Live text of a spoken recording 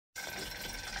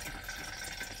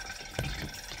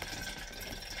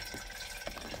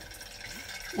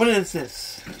What is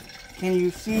this? Can you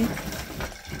see?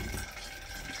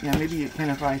 Yeah, maybe you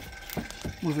can if I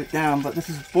move it down, but this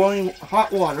is boiling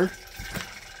hot water.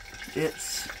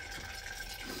 It's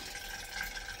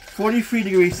 43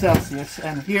 degrees Celsius,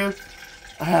 and here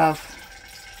I have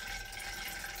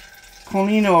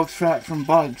Cochineal extract from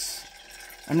bugs,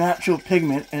 a natural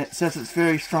pigment, and it says it's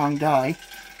very strong dye.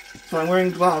 So I'm wearing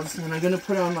gloves, and I'm going to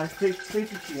put on my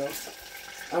safety shield.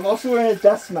 I'm also wearing a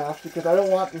dust mask because I don't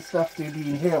want this stuff to be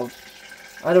inhaled.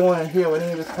 I don't want to inhale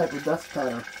any of this type of dust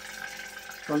powder.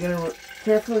 So I'm going to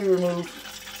carefully remove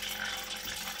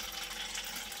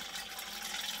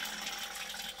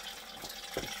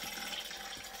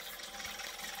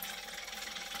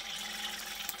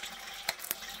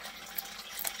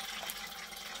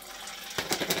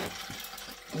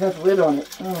it has a lid on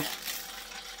it. Oh.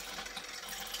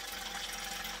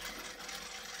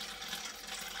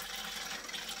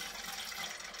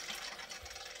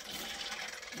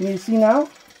 Can you see now?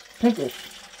 Pinkish.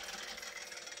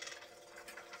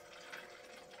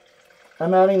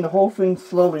 I'm adding the whole thing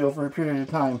slowly over a period of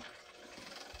time.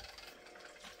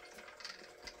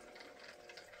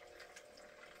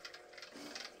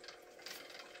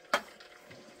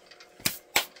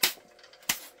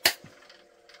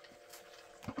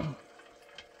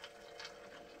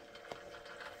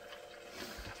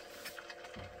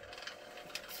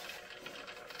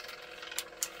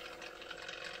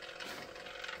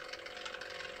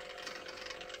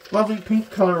 Lovely pink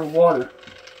color of water.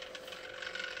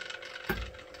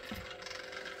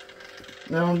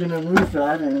 Now I'm going to remove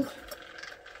that, and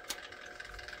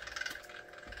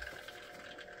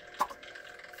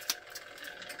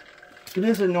it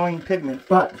is annoying pigment,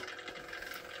 but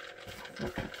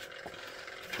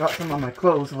got some on my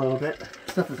clothes a little bit.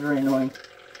 Stuff is very annoying.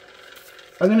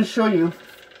 I'm going to show you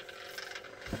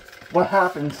what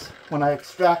happens when I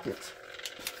extract it.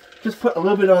 Just put a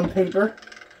little bit on paper,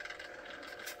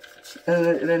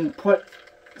 and then put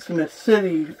some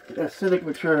acidic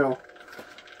material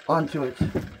onto it.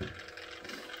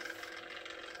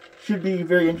 Should be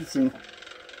very interesting.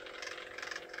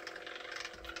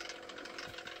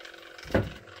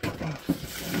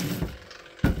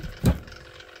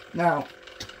 Now,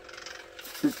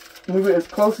 move it as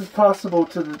close as possible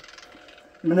to the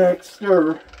magnetic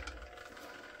stirrer.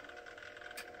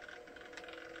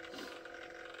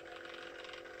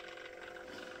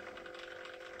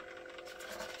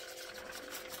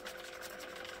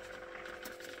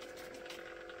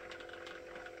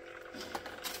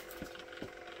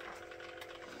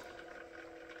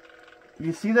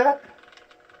 You see that?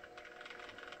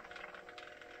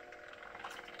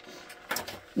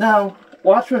 Now,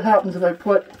 watch what happens if I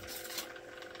put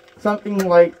something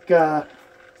like an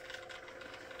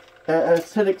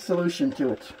acidic solution to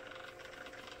it.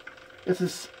 This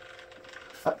is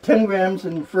 10 grams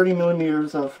and 30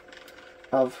 millimeters of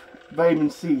vitamin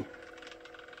C.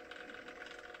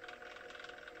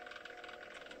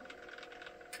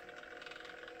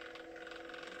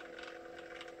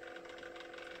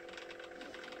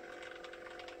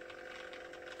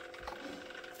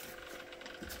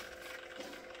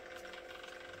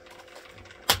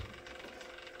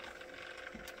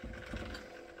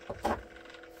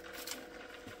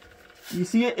 You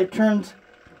see it? It turns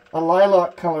a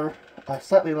lilac color, a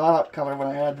slightly lilac color when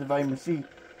I add the vitamin C.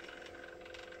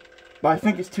 But I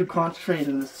think it's too concentrated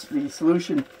in the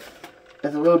solution.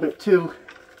 It's a little bit too...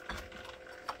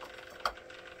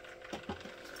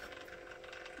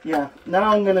 Yeah,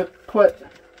 now I'm going to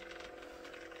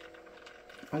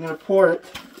pour it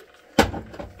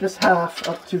just half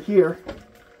up to here.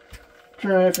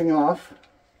 Turn everything off.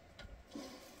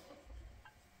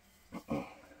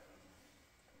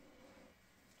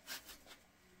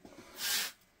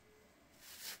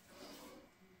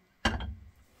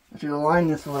 To align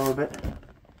this a little bit.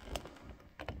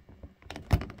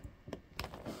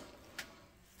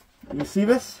 You see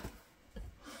this?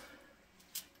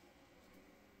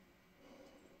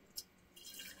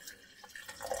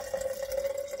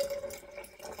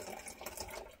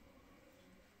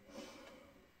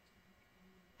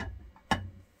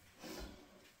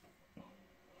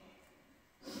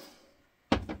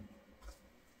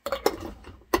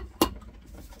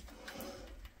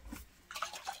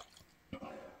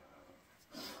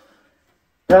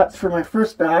 That's for my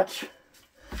first batch.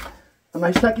 And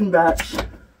my second batch,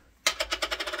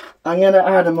 I'm going to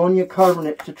add ammonia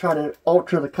carbonate to try to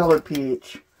alter the color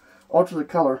pH. Alter the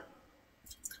color.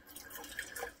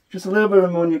 Just a little bit of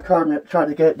ammonia carbonate to try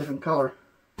to get a different color.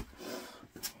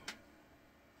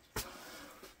 So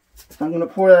I'm going to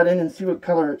pour that in and see what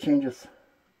color it changes.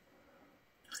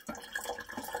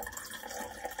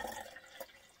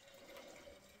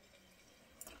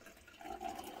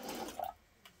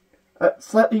 a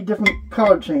slightly different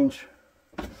color change.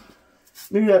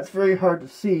 Maybe that's very hard to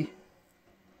see.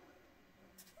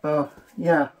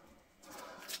 Yeah.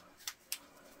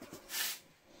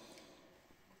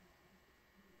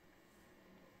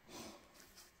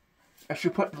 I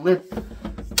should put the lid.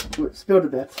 Ooh, it spilled a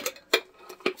bit.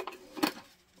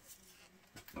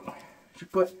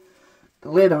 Should put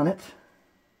the lid on it.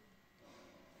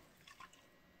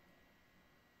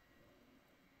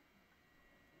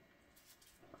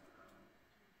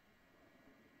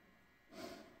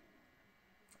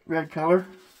 Red color,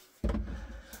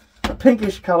 a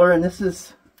pinkish color, and this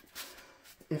is,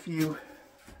 if you,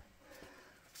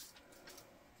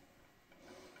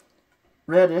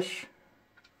 reddish,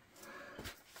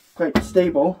 quite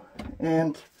stable,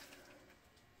 and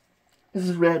this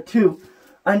is red too.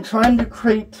 I'm trying to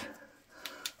create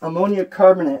ammonia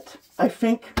carbonate. I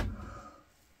think,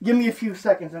 give me a few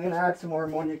seconds, I'm going to add some more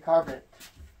ammonia carbonate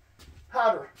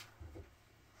powder.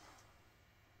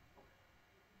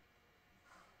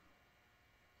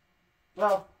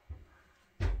 Well,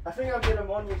 I think I'll get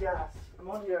ammonia gas,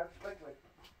 ammonia liquid.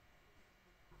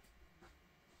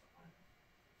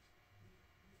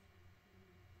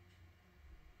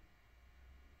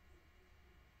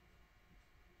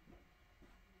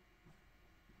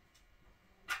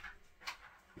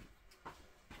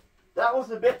 That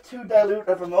was a bit too dilute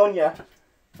of ammonia,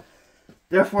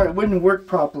 therefore it wouldn't work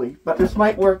properly, but this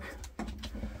might work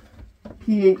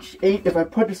pH 8 if I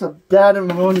put just a dab of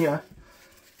ammonia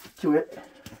to it,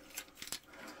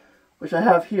 which I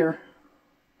have here.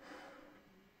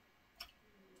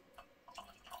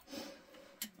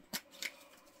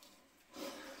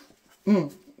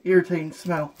 Irritating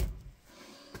smell.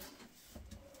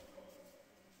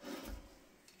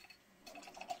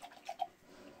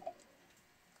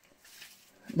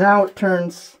 Now it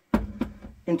turns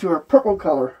into a purple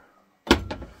color.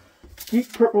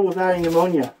 Deep purple with adding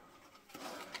ammonia.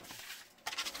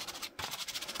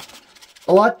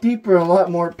 A lot deeper and a lot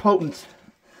more potent.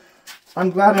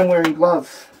 I'm glad I'm wearing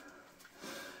gloves,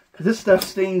 because this stuff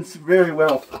stains very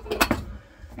well.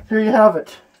 Here you have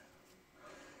it.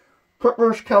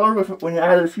 Purplish color with when you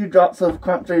add a few drops of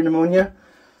concentrated ammonia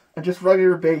and just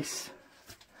regular base.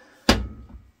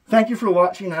 Thank you for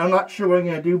watching. I'm not sure what I'm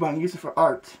going to do, but I'm going to use it for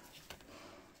art.